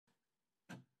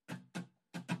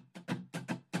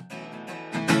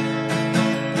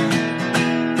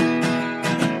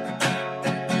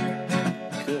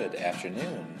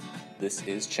This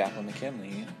is Chaplain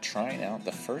McKinley trying out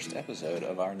the first episode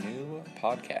of our new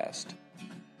podcast,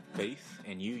 Faith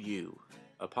and You,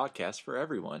 a podcast for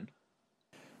everyone.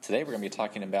 Today we're going to be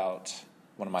talking about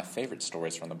one of my favorite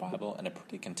stories from the Bible and a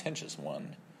pretty contentious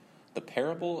one, the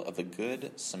parable of the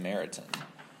Good Samaritan.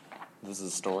 This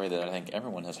is a story that I think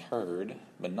everyone has heard,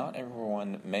 but not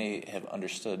everyone may have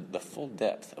understood the full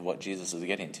depth of what Jesus is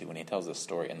getting to when he tells this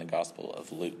story in the Gospel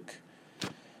of Luke.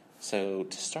 So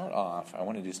to start off, I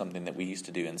want to do something that we used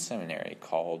to do in seminary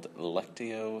called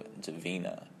Lectio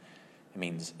Divina. It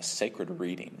means sacred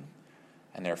reading,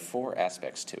 and there are 4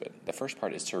 aspects to it. The first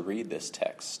part is to read this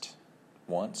text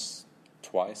once,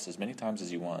 twice, as many times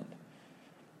as you want,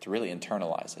 to really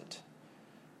internalize it.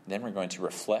 Then we're going to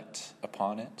reflect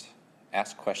upon it,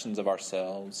 ask questions of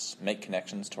ourselves, make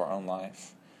connections to our own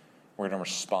life. We're going to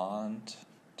respond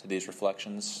to these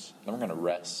reflections. Then we're going to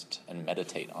rest and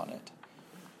meditate on it.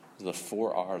 The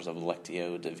 4 R's of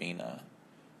Lectio Divina: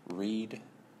 read,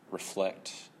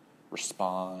 reflect,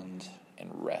 respond, and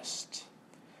rest.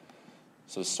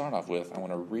 So to start off with, I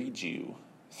want to read you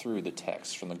through the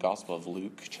text from the Gospel of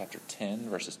Luke, chapter 10,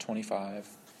 verses 25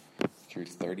 through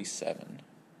 37.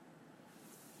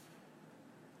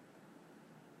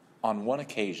 On one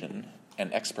occasion,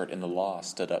 an expert in the law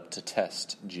stood up to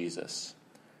test Jesus.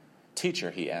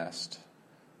 "Teacher," he asked,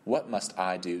 "what must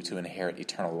I do to inherit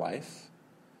eternal life?"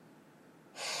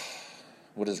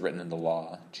 "What is written in the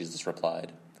law?" Jesus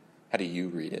replied. "How do you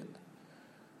read it?"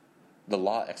 The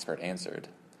law expert answered,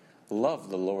 "Love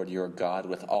the Lord your God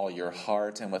with all your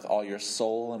heart and with all your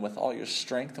soul and with all your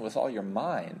strength and with all your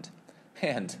mind,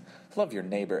 and love your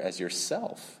neighbor as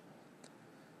yourself."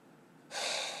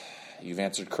 "You've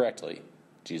answered correctly,"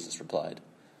 Jesus replied.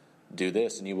 "Do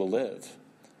this and you will live."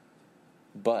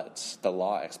 But the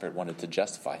law expert wanted to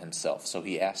justify himself, so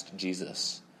he asked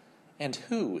Jesus, "And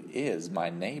who is my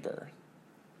neighbor?"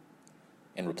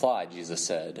 In reply, Jesus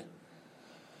said,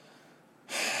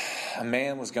 "A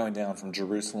man was going down from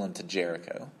Jerusalem to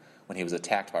Jericho when he was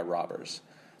attacked by robbers.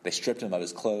 They stripped him of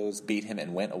his clothes, beat him,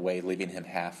 and went away, leaving him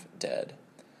half dead.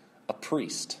 A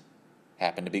priest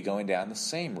happened to be going down the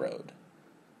same road,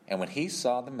 and when he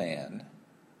saw the man,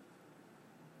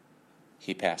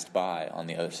 he passed by on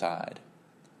the other side.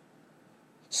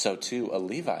 So too a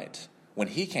Levite, when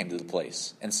he came to the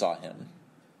place and saw him,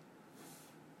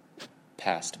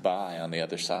 passed by on the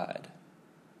other side.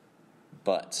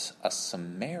 But a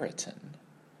Samaritan,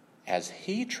 as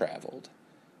he traveled,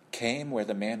 came where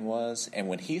the man was, and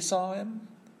when he saw him,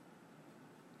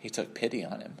 he took pity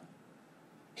on him.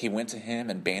 He went to him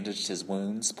and bandaged his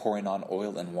wounds, pouring on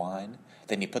oil and wine.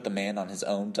 Then he put the man on his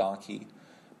own donkey,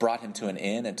 brought him to an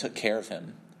inn, and took care of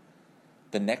him.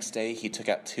 The next day he took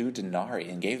out 2 denarii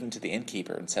and gave them to the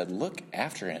innkeeper and said, 'Look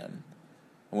after him.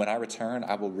 When I return,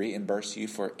 I will reimburse you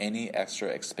for any extra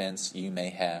expense you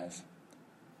may have.'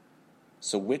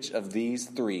 So which of these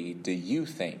 3 do you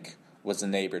think was the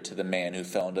neighbor to the man who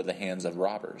fell into the hands of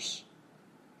robbers?"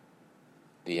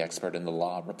 The expert in the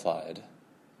law replied,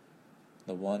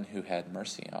 "The one who had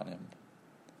mercy on him."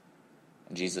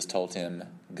 And Jesus told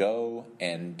him, "Go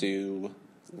and do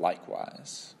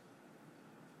likewise."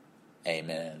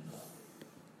 Amen.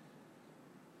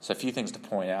 So a few things to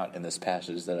point out in this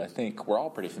passage that I think we're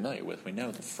all pretty familiar with. We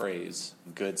know the phrase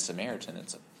Good Samaritan.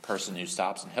 It's a person who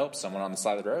stops and helps someone on the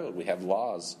side of the road. We have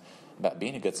laws about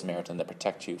being a Good Samaritan that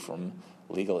protect you from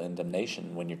legal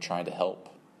indemnation when you're trying to help.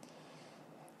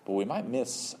 But we might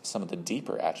miss some of the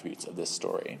deeper attributes of this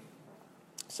story.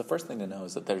 So the first thing to know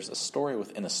is that there's a story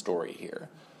within a story here.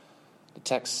 The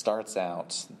text starts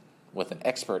out with an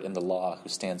expert in the law who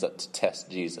stands up to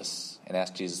test Jesus and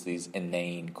ask Jesus these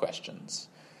inane questions.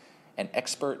 An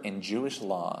expert in Jewish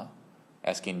law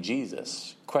asking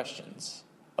Jesus questions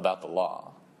about the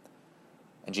law.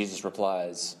 And Jesus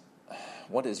replies,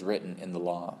 "What is written in the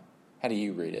law? How do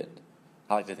you read it?"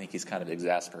 I like to think he's kind of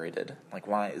exasperated. Like,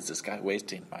 why is this guy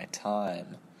wasting my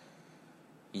time?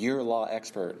 "You're a law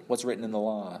expert. What's written in the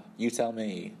law? You tell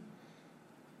me."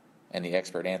 And the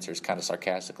expert answers kind of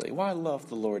sarcastically, "Why, love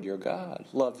the Lord your God.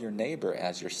 Love your neighbor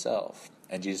as yourself."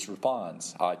 And Jesus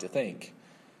responds, I like to think,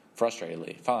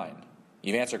 frustratedly, "Fine,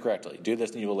 you've answered correctly. Do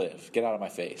this and you will live. Get out of my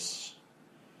face."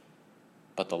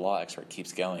 But the law expert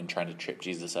keeps going, trying to trip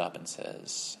Jesus up, and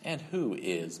says, "And who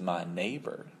is my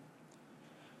neighbor?"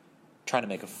 Trying to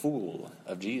make a fool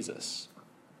of Jesus.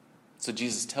 So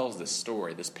Jesus tells this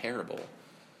story, this parable,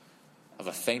 of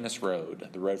a famous road,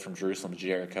 the road from Jerusalem to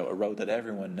Jericho, a road that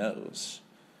everyone knows.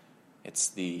 It's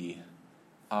the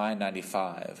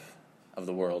I-95 of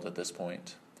the world at this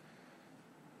point.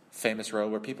 Famous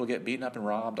road where people get beaten up and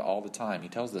robbed all the time. He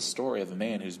tells the story of a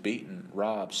man who's beaten,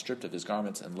 robbed, stripped of his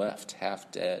garments, and left half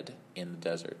dead in the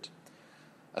desert.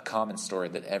 a common story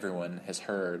that everyone has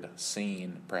heard,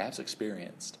 seen, perhaps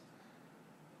experienced.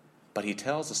 But he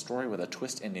tells a story with a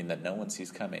twist ending that no one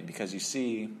sees coming, because you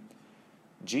see,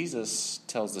 Jesus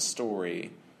tells the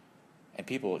story and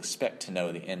people expect to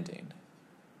know the ending.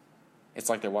 It's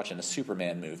like they're watching a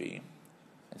Superman movie,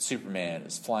 and Superman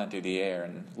is flying through the air,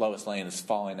 and Lois Lane is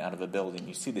falling out of a building.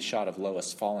 You see the shot of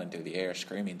Lois falling through the air,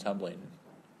 screaming, tumbling,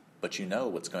 but you know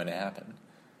what's going to happen,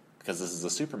 because this is a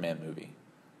Superman movie.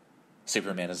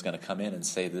 Superman is going to come in and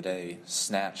save the day,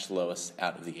 snatch Lois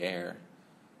out of the air,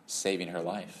 saving her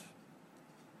life.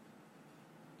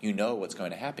 You know what's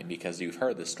going to happen because you've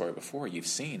heard this story before. You've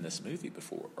seen this movie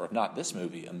before. Or if not this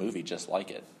movie, a movie just like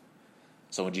it.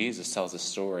 So when Jesus tells this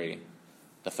story,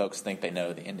 the folks think they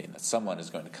know the ending, that someone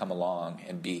is going to come along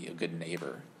and be a good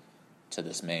neighbor to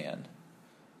this man.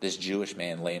 This Jewish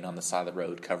man laying on the side of the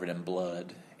road covered in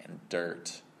blood and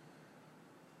dirt.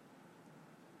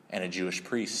 And a Jewish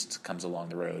priest comes along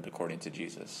the road, according to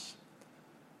Jesus.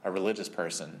 A religious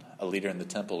person, a leader in the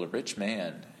temple, a rich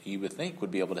man, you would think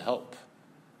would be able to help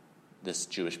this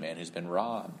Jewish man who's been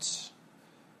robbed,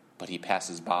 but he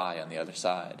passes by on the other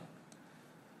side.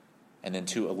 And then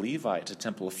to a Levite, a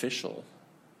temple official,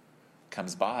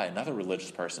 comes by, another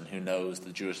religious person who knows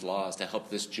the Jewish laws, to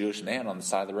help this Jewish man on the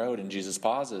side of the road, and Jesus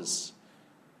pauses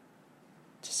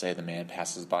to say the man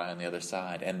passes by on the other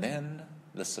side. And then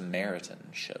the Samaritan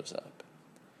shows up.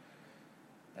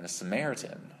 And a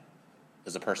Samaritan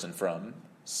is a person from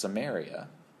Samaria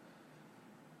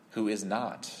who is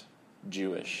not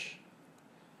Jewish.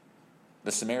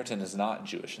 The Samaritan is not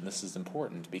Jewish, and this is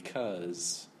important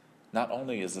because not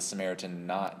only is the Samaritan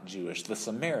not Jewish, the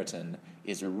Samaritan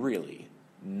is really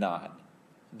not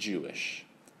Jewish.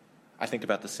 I think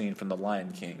about the scene from The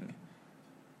Lion King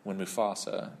when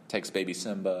Mufasa takes baby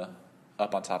Simba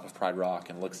up on top of Pride Rock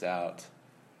and looks out,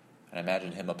 and I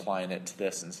imagine him applying it to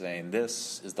this and saying,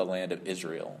 "This is the land of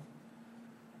Israel.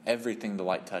 Everything the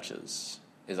light touches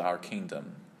is our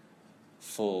kingdom,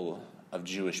 full of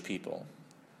Jewish people."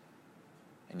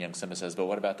 And young Simba says, "But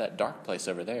what about that dark place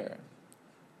over there?"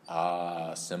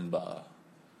 "Ah, Simba,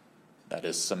 that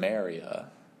is Samaria.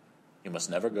 You must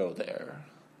never go there."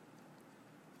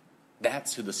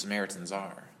 That's who the Samaritans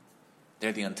are.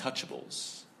 They're the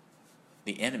untouchables,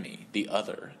 the enemy, the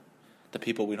other, the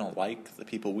people we don't like, the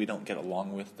people we don't get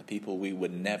along with, the people we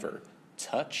would never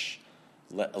touch,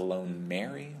 let alone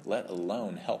marry, let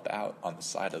alone help out on the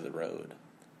side of the road.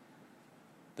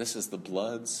 This is the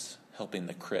Bloods helping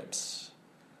the Crips.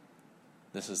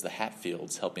 This is the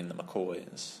Hatfields helping the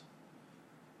McCoys.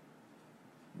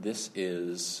 This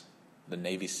is the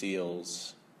Navy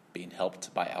SEALs being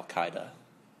helped by Al-Qaeda.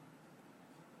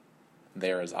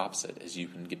 They're as opposite as you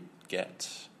can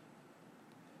get.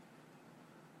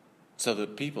 So the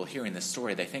people hearing this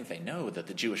story, they think they know that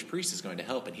the Jewish priest is going to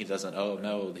help, and he doesn't, oh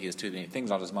no, he has too many things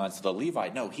on his mind. So the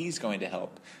Levite, no, he's going to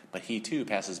help. But he too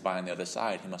passes by on the other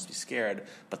side. He must be scared.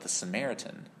 But the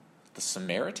Samaritan,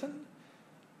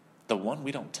 the one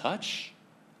we don't touch,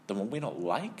 the one we don't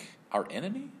like, our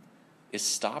enemy, is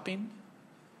stopping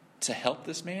to help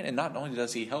this man. And not only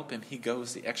does he help him, he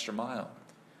goes the extra mile,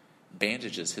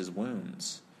 bandages his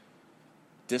wounds,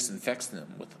 disinfects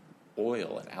them with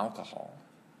oil and alcohol,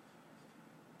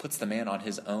 puts the man on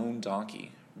his own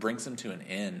donkey, brings him to an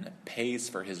inn, pays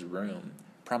for his room,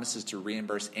 promises to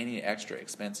reimburse any extra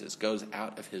expenses, goes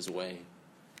out of his way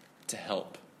to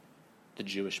help the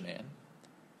Jewish man.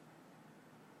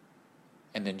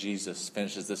 And then Jesus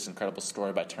finishes this incredible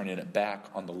story by turning it back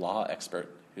on the law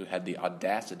expert who had the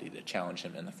audacity to challenge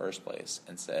him in the first place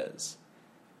and says,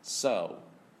 "So,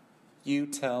 you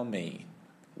tell me,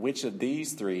 which of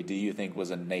these three do you think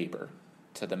was a neighbor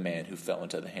to the man who fell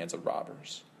into the hands of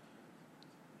robbers?"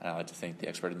 And I like to think the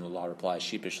expert in the law replies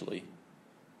sheepishly,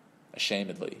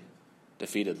 ashamedly,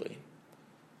 defeatedly,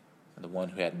 and the one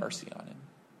who had mercy on him.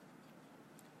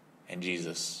 And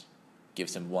Jesus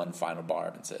gives him one final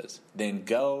barb and says, "Then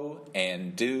go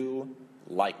and do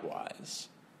likewise."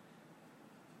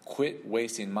 Quit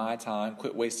wasting my time,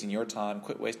 quit wasting your time,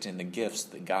 quit wasting the gifts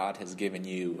that God has given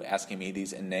you, asking me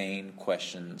these inane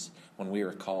questions when we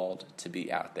are called to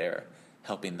be out there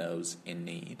helping those in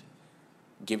need,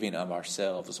 giving of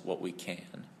ourselves what we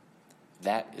can.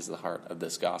 That is the heart of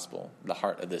this gospel, the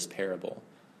heart of this parable,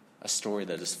 a story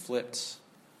that is flipped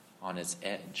on its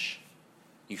edge.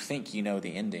 You think you know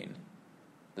the ending,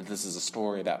 that this is a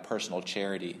story about personal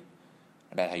charity,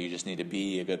 about how you just need to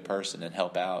be a good person and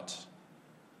help out.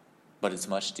 But it's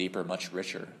much deeper, much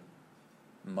richer,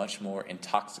 much more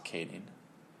intoxicating.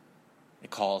 It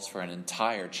calls for an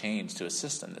entire change to a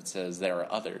system that says there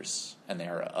are others and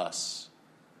there are us.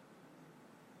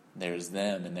 There's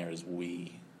them and there is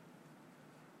we.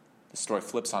 The story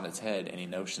flips on its head any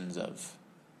notions of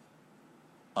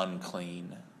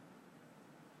unclean,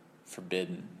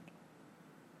 forbidden,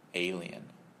 alien.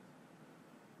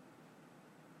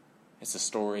 It's a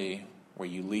story where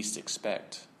you least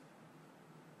expect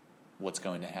what's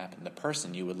going to happen. The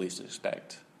person you would least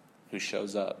expect who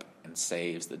shows up and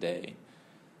saves the day.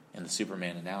 In the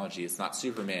Superman analogy, it's not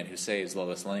Superman who saves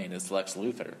Lois Lane, it's Lex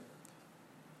Luthor.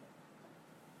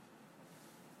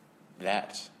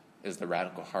 That is the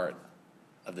radical heart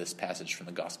of this passage from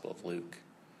the Gospel of Luke.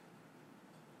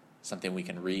 Something we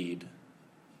can read,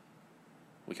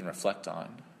 we can reflect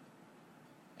on,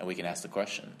 and we can ask the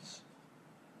questions.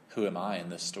 Who am I in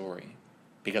this story?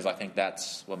 Because I think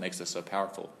that's what makes this so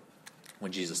powerful.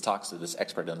 When Jesus talks to this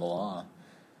expert in the law,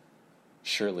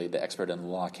 surely the expert in the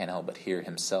law can't help but hear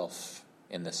himself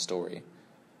in this story.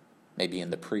 Maybe in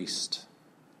the priest,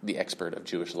 the expert of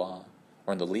Jewish law,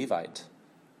 or in the Levite,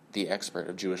 the expert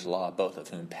of Jewish law, both of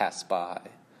whom pass by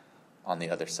on the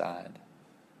other side.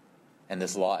 And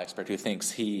this law expert who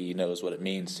thinks he knows what it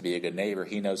means to be a good neighbor,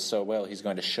 he knows so well he's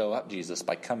going to show up Jesus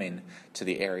by coming to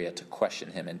the area to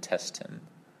question him and test him.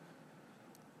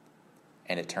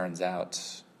 And it turns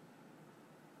out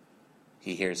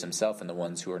he hears himself in the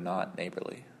ones who are not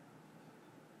neighborly.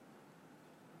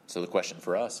 So the question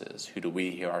for us is, who do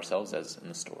we hear ourselves as in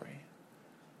the story?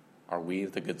 Are we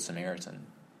the Good Samaritan?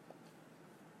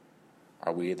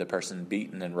 Are we the person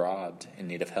beaten and robbed in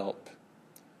need of help?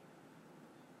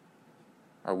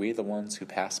 Are we the ones who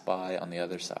pass by on the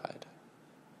other side?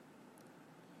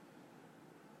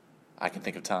 I can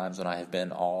think of times when I have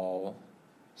been all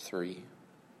three.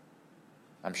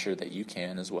 I'm sure that you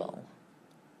can as well.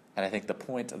 And I think the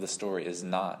point of the story is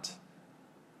not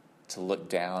to look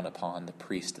down upon the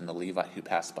priest and the Levite who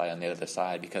pass by on the other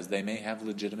side, because they may have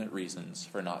legitimate reasons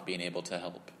for not being able to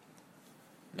help.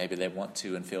 Maybe they want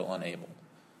to and feel unable.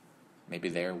 Maybe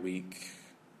they're weak.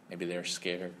 Maybe they're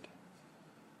scared.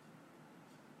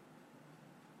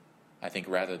 I think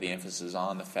rather the emphasis is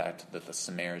on the fact that the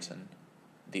Samaritan,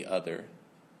 the other,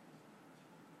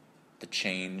 the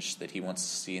change that he wants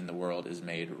to see in the world is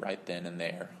made right then and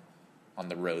there on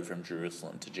the road from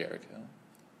Jerusalem to Jericho.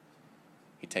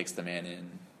 He takes the man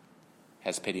in,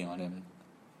 has pity on him,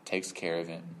 takes care of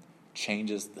him,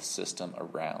 changes the system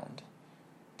around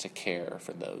to care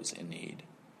for those in need.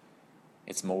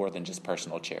 It's more than just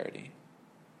personal charity.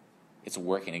 It's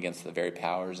working against the very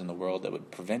powers in the world that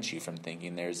would prevent you from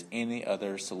thinking there's any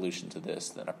other solution to this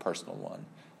than a personal one.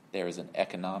 There is an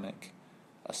economic,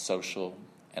 a social,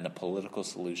 and a political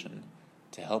solution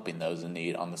to helping those in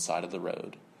need on the side of the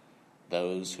road,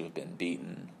 those who have been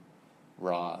beaten,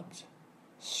 robbed,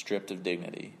 stripped of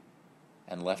dignity,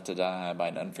 and left to die by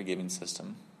an unforgiving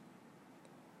system.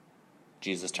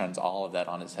 Jesus turns all of that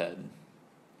on his head,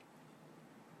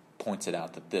 points it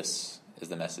out that this is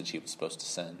the message he was supposed to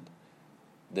send.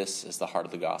 This is the heart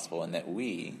of the gospel, and that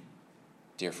we,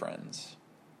 dear friends,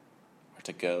 are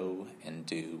to go and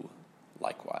do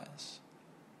likewise.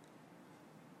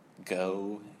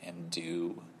 Go and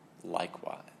do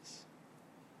likewise.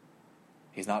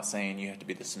 He's not saying you have to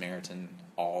be the Samaritan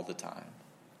all the time.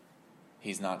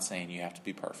 He's not saying you have to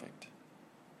be perfect.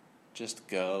 Just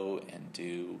go and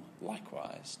do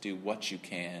likewise. Do what you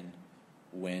can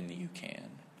when you can.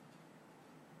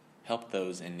 Help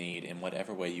those in need in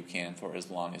whatever way you can for as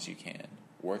long as you can.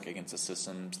 Work against the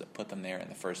systems that put them there in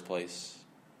the first place.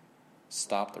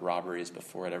 Stop the robberies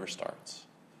before it ever starts.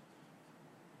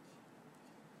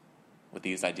 With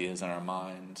these ideas in our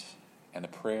mind and the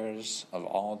prayers of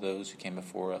all those who came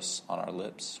before us on our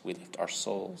lips, we lift our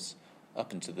souls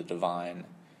up into the divine,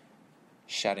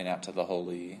 shouting out to the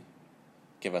holy,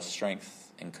 give us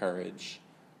strength and courage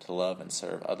to love and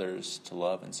serve others, to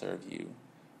love and serve you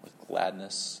with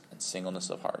gladness and singleness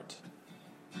of heart.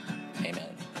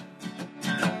 Amen.